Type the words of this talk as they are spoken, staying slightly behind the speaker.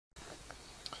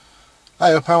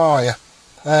Hey up, how are you?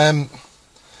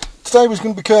 Today was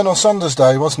going to be Colonel Sanders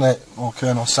Day, wasn't it? Or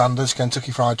Colonel Sanders,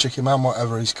 Kentucky Fried Chicken Man,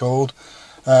 whatever he's called.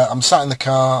 I'm sat in the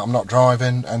car, I'm not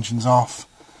driving, engine's off,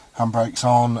 handbrake's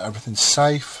on, everything's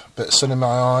safe. Bit of sun in my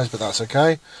eyes, but that's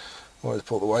okay. Always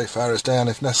put the wayfarers down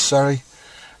if necessary.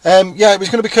 Yeah, it was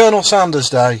going to be Colonel Sanders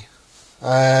Day.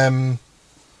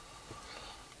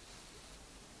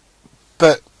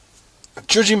 But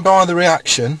judging by the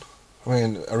reaction, I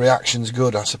mean, a reaction's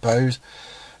good, I suppose.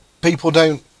 People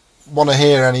don't want to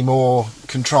hear any more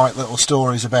contrite little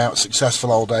stories about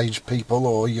successful old age people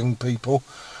or young people,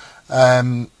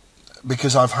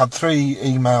 because I've had 3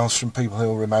 emails from people who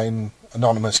will remain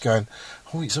anonymous going,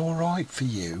 oh, it's all right for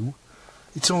you.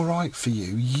 It's all right for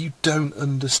you. You don't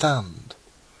understand.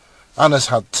 Anna's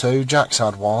had 2, Jack's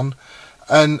had 1,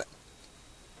 and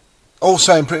all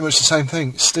saying pretty much the same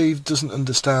thing. Steve doesn't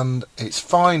understand. It's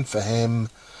fine for him.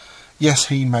 Yes,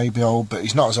 he may be old, but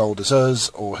he's not as old as us,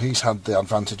 or he's had the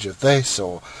advantage of this,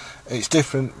 or it's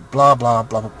different, blah, blah,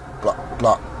 blah, blah,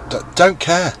 blah. Don't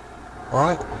care,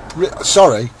 alright?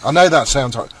 Sorry, I know that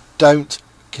sounds hard. Don't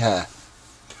care.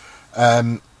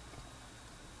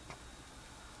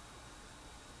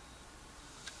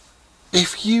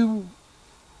 If you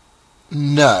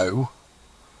know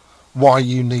why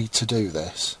you need to do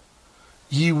this,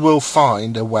 you will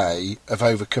find a way of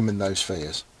overcoming those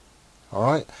fears.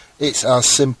 Alright? It's as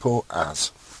simple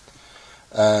as.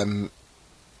 And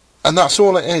that's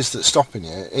all it is that's stopping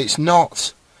you. It's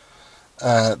not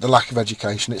the lack of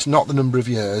education. It's not the number of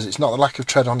years. It's not the lack of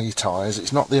tread on your tyres.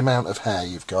 It's not the amount of hair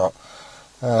you've got.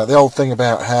 The old thing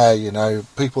about hair, you know,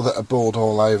 people that are bald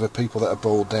all over, people that are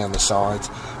bald down the sides.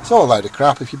 It's all a load of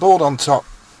crap. If you're bald on top,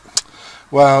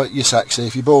 well, you're sexy.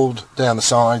 If you're bald down the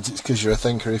sides, it's because you're a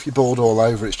thinker. If you're bald all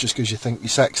over, it's just because you think you're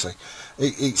sexy.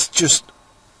 It's just...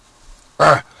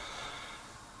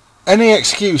 any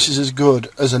excuse is as good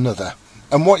as another.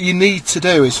 And what you need to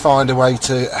do is find a way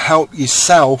to help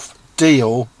yourself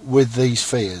deal with these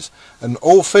fears. And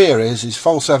all fear is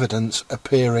false evidence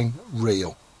appearing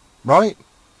real. Right?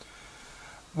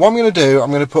 What I'm going to do, I'm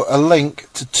going to put a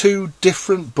link to 2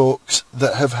 different books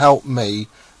that have helped me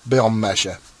beyond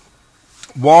measure.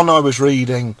 One I was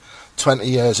reading 20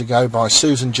 years ago by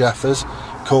Susan Jeffers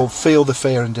called Feel the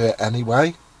Fear and Do It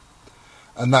Anyway.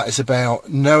 And that is about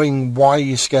knowing why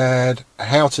you're scared,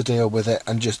 how to deal with it,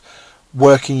 and just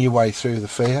working your way through the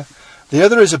fear. The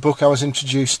other is a book I was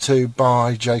introduced to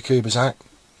by Jay Kubizak,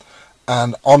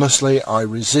 and honestly I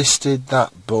resisted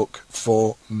that book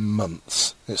for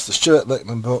months. It's the Stuart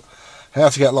Lichtman book, How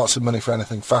to Get Lots of Money for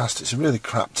Anything Fast. It's a really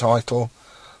crap title.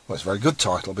 Well, it's a very good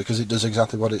title because it does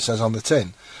exactly what it says on the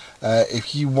tin.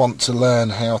 If you want to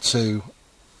learn how to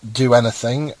do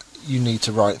anything, you need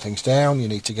to write things down, you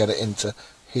need to get it into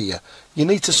here. You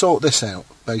need to sort this out,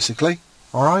 basically.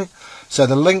 Alright? So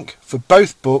the link for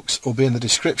both books will be in the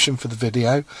description for the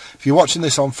video. If you're watching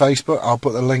this on Facebook, I'll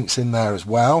put the links in there as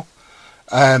well.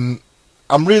 I'm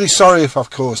really sorry if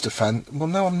I've caused offence. Well,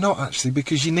 no, I'm not actually,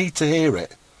 because you need to hear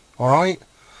it. Alright?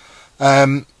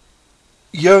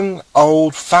 Young,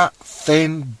 old, fat,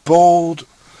 thin, bald.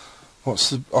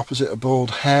 What's the opposite of bald?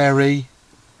 Hairy,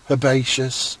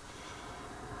 herbaceous.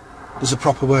 There's a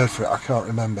proper word for it, I can't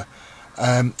remember.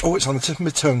 Oh, it's on the tip of my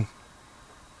tongue.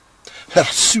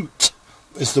 Hirsute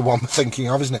is the one we're thinking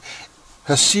of, isn't it?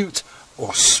 Hirsute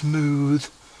or smooth.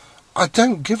 I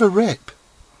don't give a rip.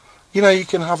 You know, you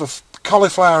can have a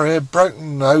cauliflower ear,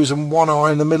 broken nose and 1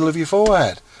 eye in the middle of your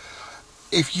forehead.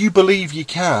 If you believe you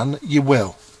can, you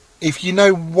will. If you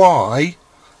know why,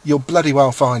 you'll bloody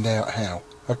well find out how.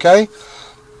 Okay?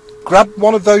 Grab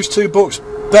one of those 2 books.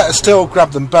 Better still,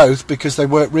 grab them both because they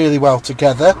work really well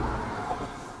together.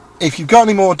 If you've got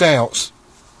any more doubts,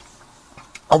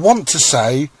 I want to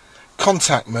say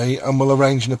contact me and we'll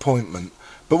arrange an appointment.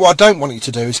 But what I don't want you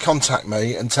to do is contact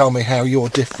me and tell me how you're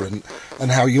different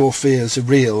and how your fears are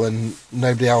real and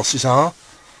nobody else's are.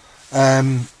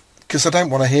 Because I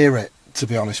don't want to hear it, to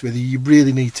be honest with you. You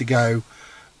really need to go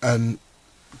and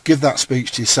give that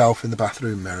speech to yourself in the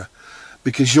bathroom mirror.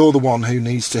 Because you're the one who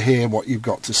needs to hear what you've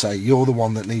got to say. You're the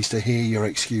one that needs to hear your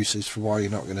excuses for why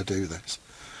you're not going to do this.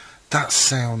 That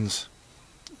sounds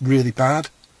really bad.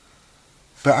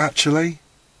 But actually,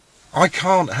 I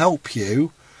can't help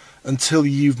you until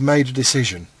you've made a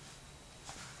decision.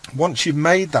 Once you've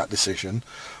made that decision,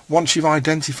 once you've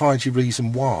identified your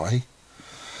reason why,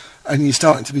 and you're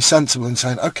starting to be sensible and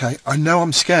saying, okay, I know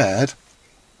I'm scared,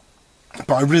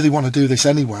 but I really want to do this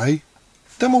anyway,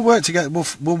 then we'll work together,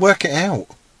 we'll work it out.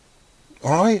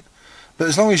 Alright? But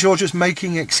as long as you're just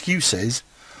making excuses,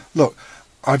 look,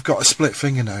 I've got a split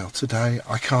fingernail today,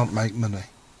 I can't make money.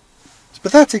 It's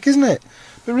pathetic, isn't it?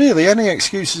 But really, any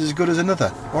excuse is as good as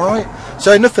another. Alright?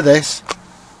 So enough of this.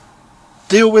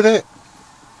 Deal with it,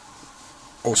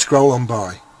 or scroll on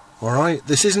by. Alright?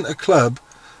 This isn't a club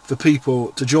for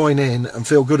people to join in and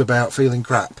feel good about feeling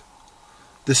crap.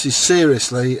 This is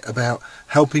seriously about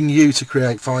helping you to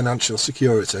create financial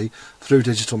security through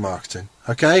digital marketing.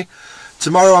 Okay?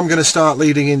 Tomorrow I'm going to start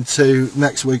leading into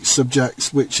next week's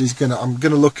subjects, which is I'm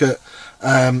going to look at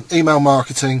email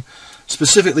marketing,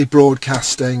 specifically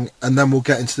broadcasting, and then we'll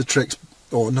get into the tricks,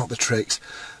 or not the tricks,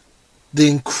 the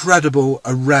incredible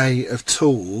array of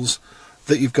tools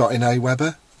that you've got in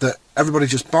Aweber, that everybody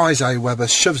just buys Aweber,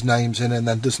 shoves names in, and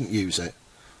then doesn't use it.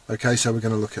 Okay, so we're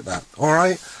going to look at that.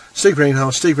 Alright, Steve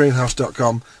Greenhalgh,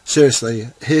 stevegreenhalgh.com. Seriously,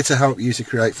 here to help you to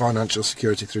create financial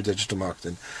security through digital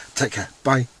marketing. Take care.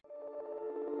 Bye.